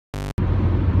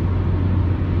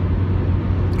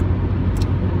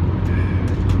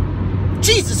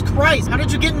Jesus Christ, how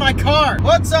did you get in my car?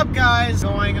 What's up, guys?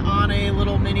 Going on a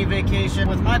little mini vacation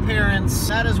with my parents.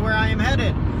 That is where I am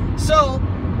headed. So,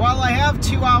 while I have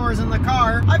 2 hours in the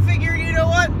car, I figured, you know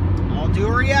what? I'll do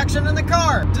a reaction in the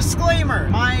car. Disclaimer,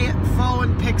 my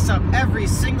phone picks up every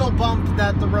single bump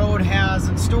that the road has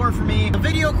in store for me. The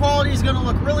video quality is gonna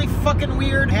look really fucking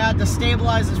weird. I had to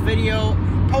stabilize this video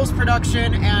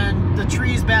post-production, and the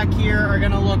trees back here are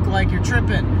gonna look like you're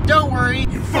tripping. Don't worry.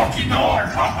 You fucking are!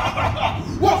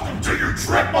 Welcome to your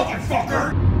trip,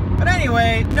 motherfucker! But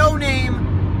anyway,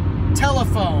 Noname,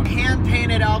 Telefone,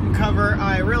 hand-painted album cover.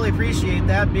 I really appreciate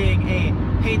that, being a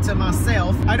hate to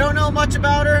myself. I don't know much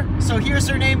about her, so here's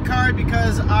her name card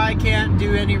because I can't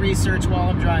do any research while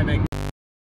I'm driving.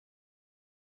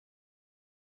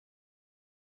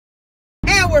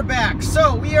 And we're back.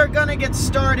 So we are gonna get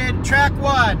started. Track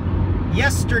 1,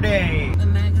 Yesterday. The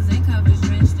magazine covers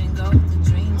drenched in gold, the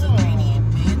dreams of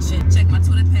radiant mansion. Check my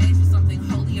Twitter page for something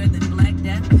holier than Black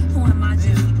Death. Who am I,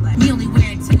 Gypsy Black? Me only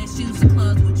wearing tennis shoes to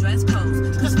clubs with dress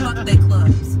codes, cause fuck they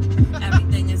clubs.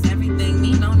 Everything is everything,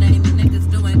 me no name, you niggas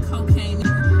doing cocaine.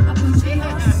 I put you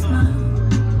on a smile,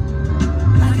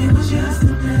 like it was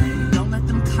yesterday. Don't let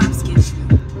them cops get you.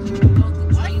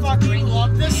 I fucking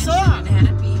love this song.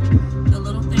 Happy. The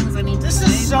little things I need to This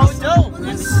is so dope.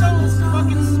 It's so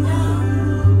fucking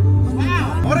smooth.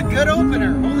 Wow, what a good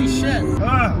opener. Holy shit.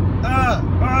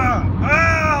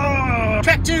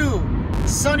 Track 2,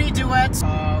 Sunny Duets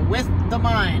with the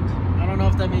Mind. I don't know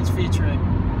if that means featuring.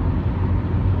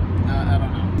 I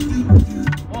don't know.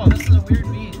 Oh, this is a weird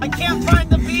beat. I can't find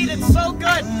the beat. It's so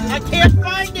good. I can't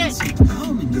find it.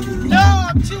 No,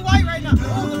 I'm too white right now.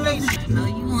 Oh, the bass. I know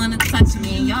you wanna touch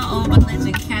me and your old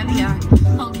religion caviar.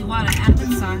 Holy water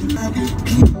avatar.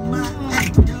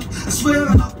 I swear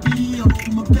I'll be on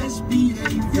my best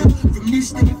behavior from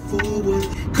this day forward.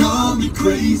 Call me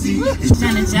crazy.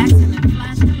 Janet Jackson and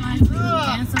flashing lights.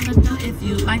 Dance on the door if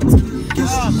you like to.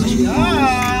 Oh my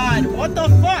god. What the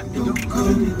fuck?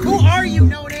 Who are you,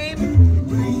 Noname?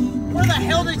 Where the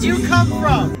hell did you come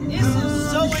from? This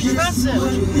is so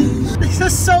impressive. This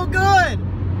is so good.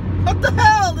 What the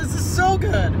hell? This is so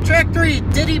good. Track 3,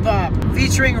 Diddy Bop,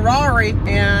 featuring Rory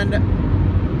and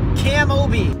Cam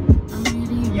Obi.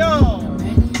 Yo.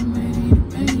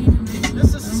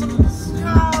 This is so,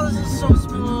 oh, this is so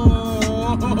smooth.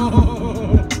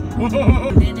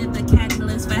 Then if the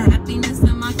calculus for happiness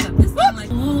in my cup, it's not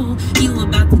like, ooh, you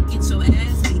about to get your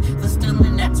ass beat for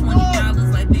stealing that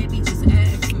 $20. Like, baby, just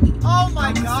ask me. Oh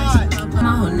my god.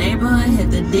 My whole neighborhood hit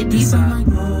the Diddy Bop.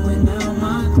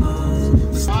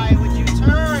 Why would you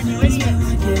turn, you idiot?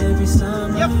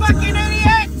 You fucking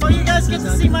idiot! Oh, you guys get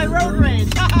to see my road rage.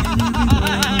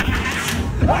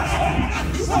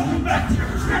 Welcome back to your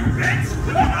trip, bitch!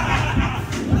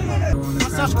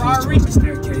 What's up, Rory?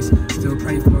 Staircase, still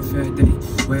pray for a fair day,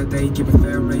 where they give a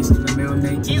fair race to the male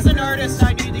Nate. He's an artist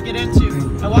I need to get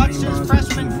into. I watched his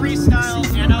freshman freestyle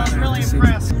and I was really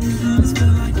impressed.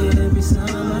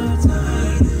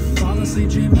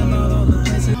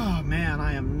 Oh man,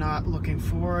 I am not looking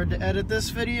forward to edit this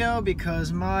video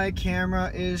because my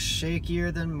camera is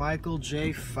shakier than Michael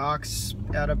J. Fox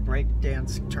at a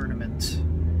breakdance tournament.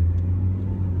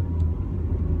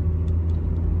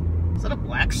 Is that a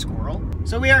black squirrel?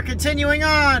 So we are continuing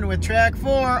on with track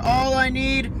 4, All I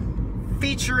Need,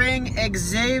 featuring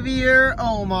Xavier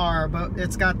Omar, but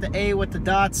it's got the A with the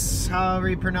dots, however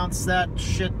you pronounce that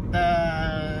shit.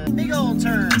 Big old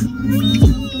turn.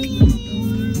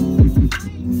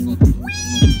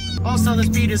 Also, this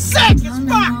beat is sick as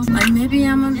fuck! Like, maybe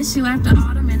I'ma miss you after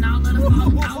autumn and all of the fall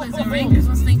dollars and ringers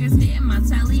when stingers hitting my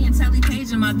telly and telly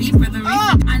page and my beat for the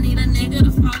reason. I need a nigga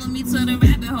to follow me to the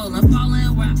rabbit hole and fall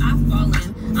in where I fall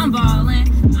in. I'm ballin'.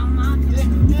 Oh my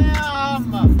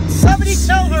Damn! Somebody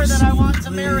tell her that I want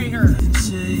to marry her.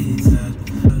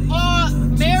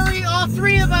 Marry all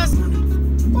 3 of us.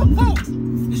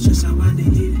 It's just how I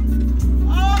need it.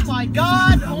 Oh my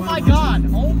god! Oh my god!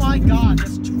 Oh my god!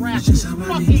 This track is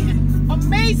fucking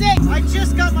amazing! I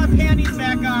just got my panties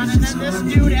back on, and then this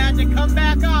dude had to come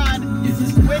back on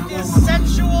with his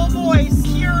sensual voice,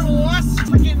 pure lust,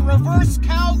 freaking reverse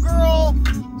cowgirl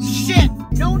shit.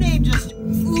 Noname just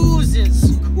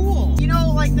oozes cool. You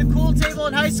know, like the cool table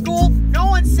in high school? No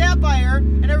one sat by her,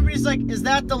 and everybody's like, is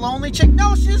that the lonely chick?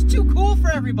 No, she's too cool for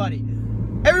everybody.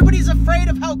 Everybody's afraid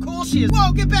of how cool she is.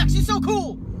 Whoa, get back, she's so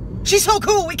cool! She's so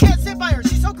cool, we can't sit by her,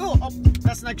 she's so cool! Oh,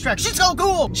 that's the next track. She's so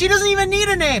cool! She doesn't even need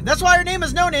a name! That's why her name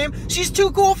is Noname. She's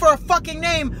too cool for a fucking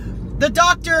name. The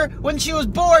doctor, when she was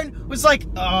born, was like,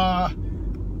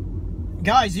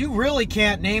 Guys, you really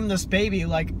can't name this baby.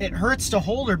 Like, it hurts to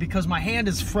hold her because my hand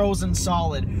is frozen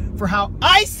solid for how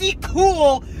icy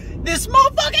cool this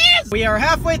motherfucker is. We are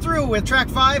halfway through with track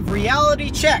 5,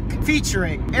 Reality Check,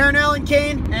 featuring Aaron Allen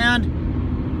Kane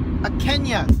and a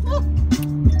Kenya.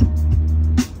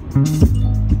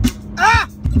 Ah!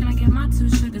 Can I get my 2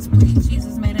 sugars, please?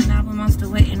 Jesus made an album, I'm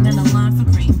still waiting in a line for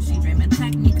cream. She dreaming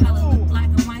technicolor, look black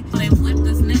and white. They whipped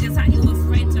us niggas, how you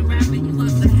afraid to rap it? You up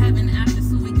to heaven after,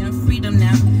 so we can freedom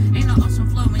now. Ain't no ocean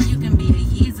flow when you can be a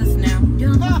Jesus now.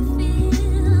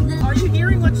 Are you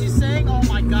hearing what she's saying? Oh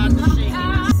my God, the shade.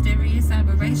 Mysterious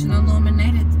aberration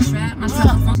illuminated the trap. My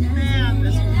telephone. Man,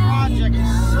 this project is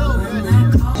so good.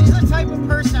 She's the type of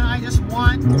person I just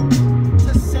want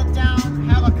to sit down,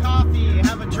 have a coffee,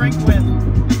 have a drink with,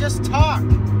 and just talk.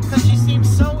 Because she seems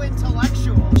so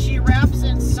intellectual. She raps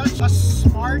in such a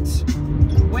smart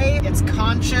way. It's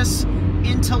conscious,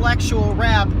 intellectual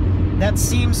rap that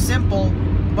seems simple,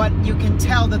 but you can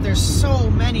tell that there's so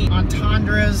many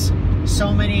entendres,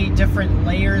 so many different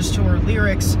layers to her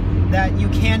lyrics that you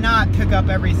cannot pick up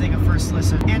everything at first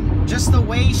listen. And just the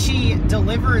way she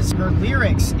delivers her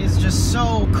lyrics is just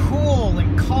so cool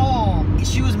and calm.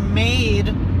 She was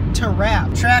made to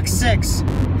rap. Track 6,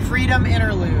 Freedom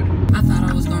Interlude. I thought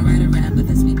I was gonna write a rap, but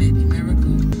this be baby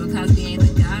miracle. Because we ain't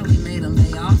the guy, we made him,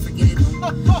 they all forget him.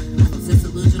 I was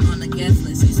disillusioned on the guest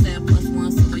list. You said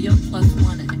 +1, so you're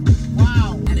 +1.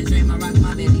 Wow. Had a dream, I rock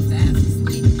my baby fast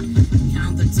asleep.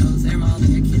 Count the toes, they're all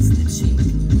there, kiss the cheek.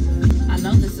 I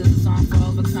know this is a song for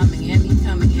overcoming, and me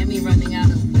coming, and me running out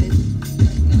of ways.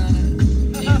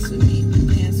 Dance with me,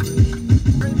 dance with me.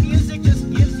 Her music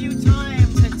just gives you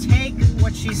time to take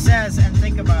what she says and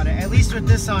think about it. At least with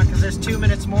this song, because there's 2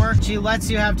 minutes more. She lets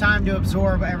you have time to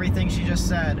absorb everything she just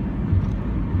said.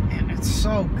 And it's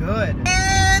so good.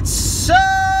 It's so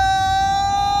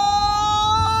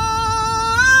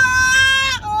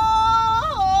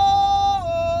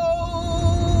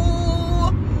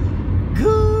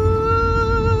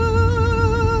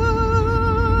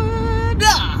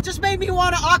me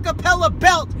want an acapella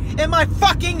belt in my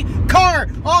fucking car.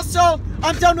 Also,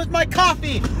 I'm done with my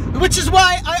coffee, which is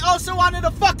why I also wanted a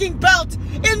fucking belt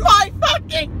in my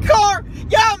fucking car.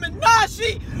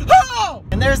 Yamanashi! Oh!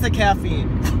 And there's the caffeine.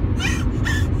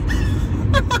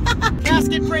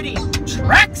 Casket Pretty,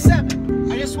 track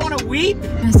 7. I just want to weep.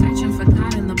 I'm searching for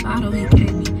God in the bottle he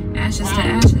gave me. Ashes to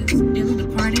ashes, dearly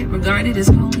departed, regarded as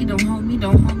holy. Don't hold me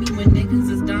when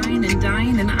niggas is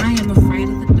dying and I am afraid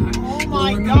of the dark. Oh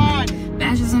my God.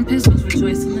 Badges and pistols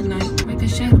rejoice in the night.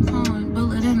 Ricochet upon,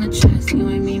 bullet in the chest. You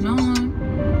ain't mean no harm.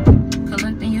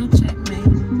 Collecting your checkmate.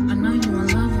 I know you in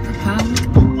love with the power.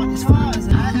 Oh my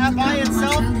God. That by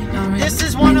itself, this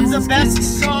is one of the best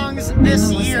songs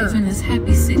this year.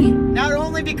 Not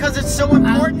only because it's so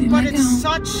important, but it's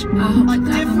such a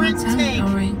different take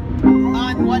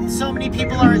on what so many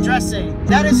people are addressing.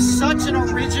 That is such an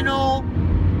original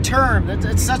term.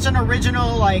 It's such an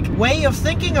original way of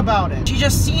thinking about it. She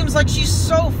just seems like she's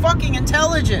so fucking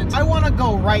intelligent. I want to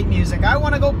go write music. I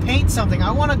want to go paint something.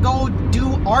 I want to go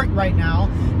do art right now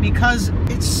because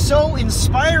it's so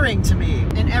inspiring to me.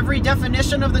 In every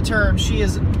definition of the term, she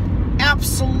is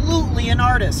absolutely an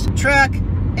artist. Track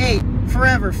 8,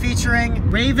 Forever,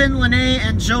 featuring Raven, Lene,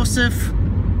 and Joseph.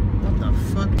 What the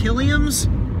fuck? Killiams?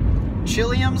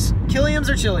 Chilliams? Killiams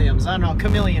or Chilliams? I don't know.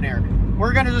 Chameleonaire.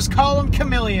 We're gonna just call him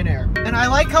Chameleonaire. And I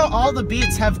like how all the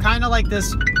beats have kind of like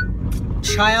this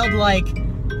childlike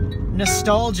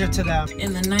nostalgia to them.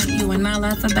 In the night, you and I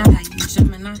laughed about how you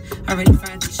Gemini. Already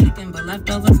fried the chicken, but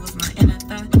leftovers was my inner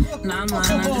thought. Nah, I'm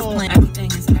lying, I'm just playing.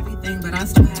 Everything is everything, but I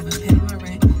still haven't paid my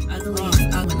rent. Ugly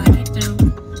as up when I get down.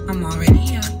 I'm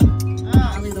already up.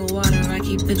 I leave the water, I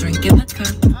keep the drink in the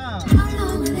cup. How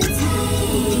long will it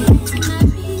take till I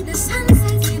read the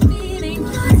sunset feeling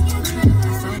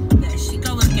so there she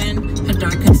go again. Her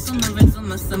dark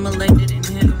consumerism assimilated in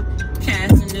him.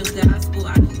 Cast a new gospel,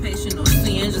 occupational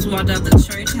sin. Just walked out the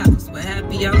church house with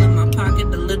happy all in my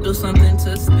pocket, the little something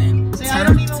to spend. See, I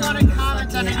don't even want to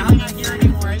comment on anything I hear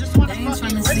anymore. I just want to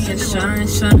fucking see it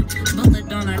shine.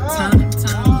 Bullet on our tongue.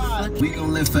 We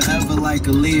gon' live forever like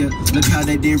Aaliyah. Look how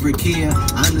they did Rakia.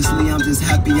 Honestly, I'm just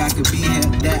happy I could be here.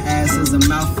 That ass is a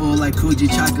mouthful like Coogee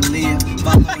Chocolate.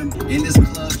 Following in this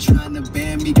club trying to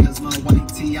ban me cause my white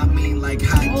tee, I mean like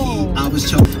high key. I was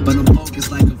choked, but I'm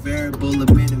focused like a variable. A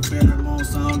bit of pheromone,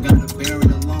 so I don't gotta bear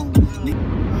it alone.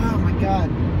 Oh my God.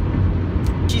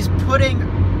 She's putting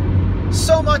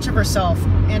so much of herself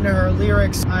into her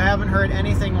lyrics. I haven't heard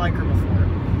anything like her before.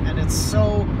 And it's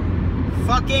so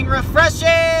fucking refreshing!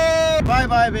 Bye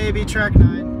bye baby, track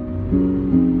 9.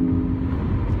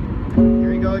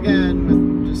 Here we go again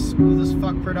with just smooth as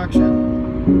fuck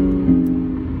production.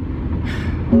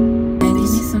 Baby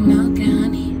needs some milk and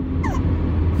honey.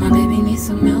 My baby needs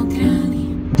some milk and honey.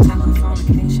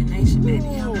 Telephone nation, baby,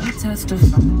 I'm gonna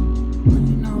testify. When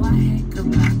you know I hate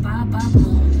goodbye, bye bye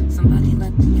boom. Somebody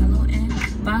let the yellow in,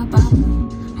 bye bye boom.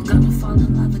 I'm gonna fall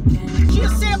in love again.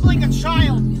 She's sampling a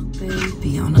child.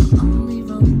 Baby on the only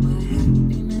road where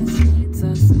happiness leads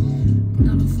us. I'm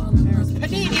gonna fall in love again.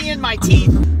 Panini in my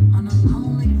teeth. On the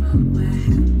lonely road where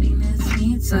happiness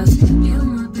meets us. You're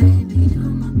my baby, you're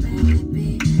my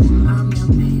baby. I'm your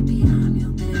baby, I'm your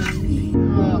baby.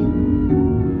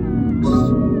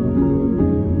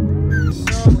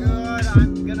 So good,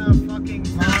 I'm gonna fucking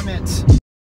vomit.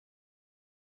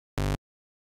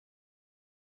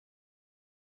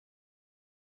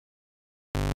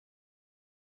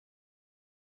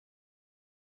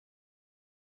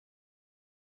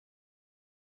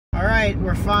 Alright,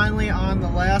 we're finally on the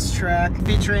last track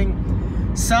featuring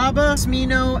Saba,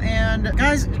 Smino, and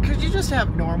guys, could you just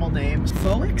have normal names?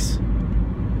 Phoenix?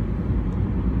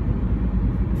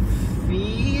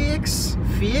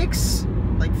 Phoenix?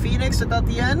 Like Phoenix without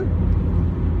the N?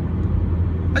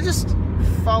 I just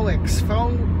Phoenix.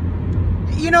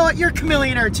 You know what? You're a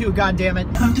chameleonaire too,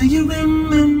 goddammit. How do you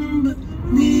remember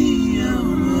me?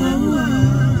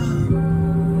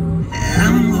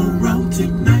 I'm a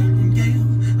romantic nightingale.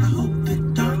 I hope the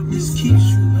darkness keeps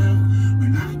you well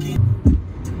when I can't.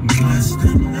 Bless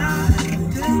the night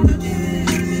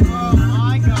again. Oh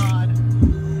my god.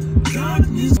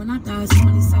 Darkness. When I die,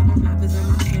 27 rappers at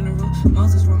my funeral.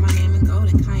 Moses wrote my name in gold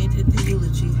and Kanye did the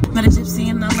eulogy. Met a gypsy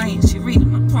in the lane, she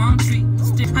reading my palm tree.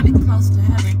 I be close to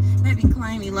heaven, maybe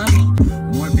claim he love me.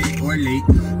 Morbid or late,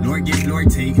 Lord get, Lord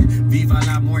take. Viva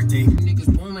la muerte.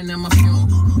 Niggas booming at my funeral.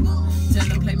 Tell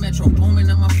them play Metro, booming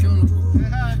at my funeral.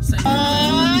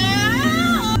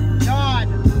 God.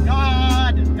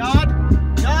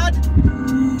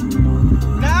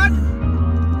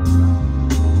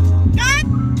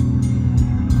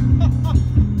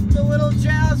 The little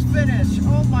jazz finish.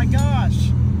 Oh my gosh.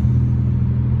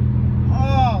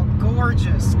 Oh,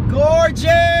 gorgeous.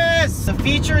 Gorgeous! The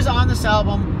features on this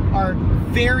album are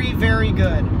very, very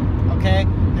good. Okay?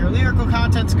 Their lyrical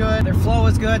content's good, their flow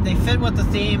is good, they fit with the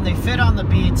theme, they fit on the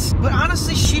beats. But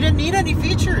honestly, she didn't need any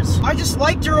features. I just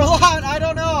liked her a lot. I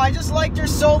don't know. I just liked her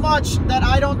so much that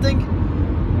I don't think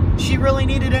she really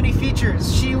needed any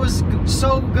features. She was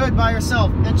so good by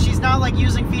herself. And she's not like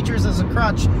using features as a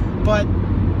crutch, but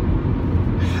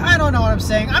I don't know what I'm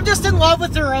saying. I'm just in love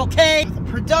with her, okay? The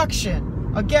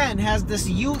production, again, has this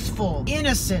youthful,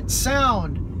 innocent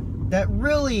sound that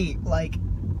really, like,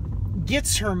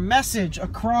 gets her message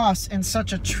across in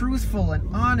such a truthful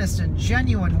and honest and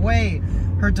genuine way.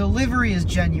 Her delivery is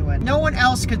genuine. No one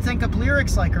else could think up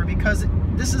lyrics like her because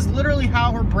this is literally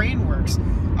how her brain works.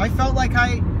 I felt like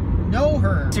I know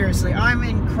her. Seriously, I'm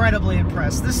incredibly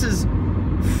impressed. This is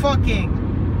fucking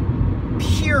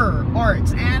pure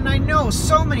art, and I know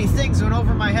so many things went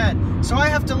over my head, so I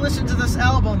have to listen to this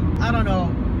album, I don't know,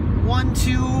 1,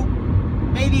 2,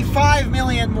 maybe 5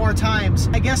 million more times.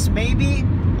 I guess maybe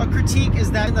a critique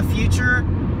is that in the future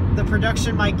the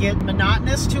production might get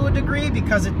monotonous to a degree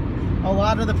because a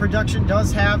lot of the production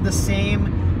does have the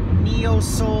same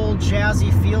neo-soul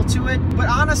jazzy feel to it, but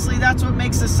honestly that's what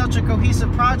makes this such a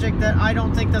cohesive project that I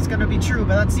don't think that's going to be true.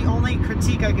 But that's the only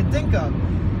critique I can think of.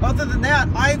 Other than that,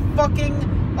 I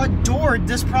fucking adored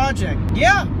this project.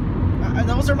 Yeah,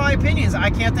 those are my opinions. I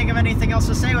can't think of anything else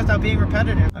to say without being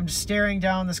repetitive. I'm just staring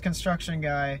down this construction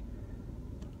guy,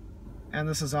 and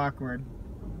this is awkward.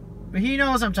 But he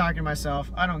knows I'm talking to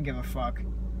myself. I don't give a fuck.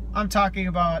 I'm talking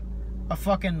about a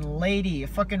fucking lady, a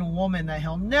fucking woman that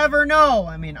he'll never know.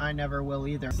 I mean, I never will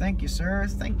either. Thank you, sir.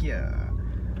 Thank you.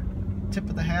 Tip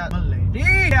of the hat, my lady.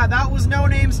 Yeah, that was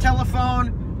Noname's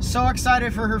Telefone. So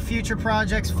excited for her future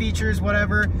projects, features,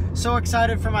 whatever. So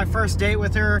excited for my first date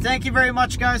with her. Thank you very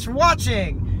much, guys, for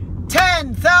watching.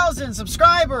 10,000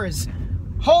 subscribers.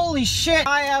 Holy shit.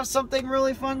 I have something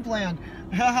really fun planned.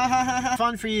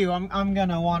 Fun for you. I'm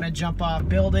gonna want to jump off a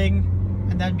building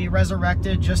and then be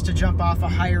resurrected just to jump off a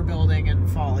higher building and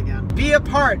fall again. Be a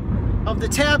part of the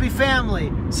Tabby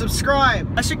family.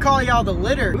 Subscribe. I should call y'all the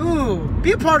litter. Ooh,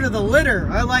 be a part of the litter.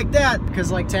 I like that.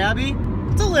 Because like Tabby,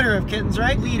 it's a litter of kittens,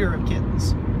 right? Leader of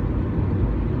kittens.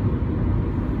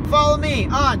 Follow me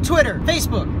on Twitter,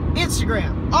 Facebook,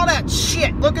 Instagram, all that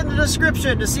shit. Look in the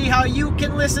description to see how you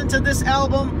can listen to this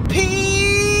album. Peace.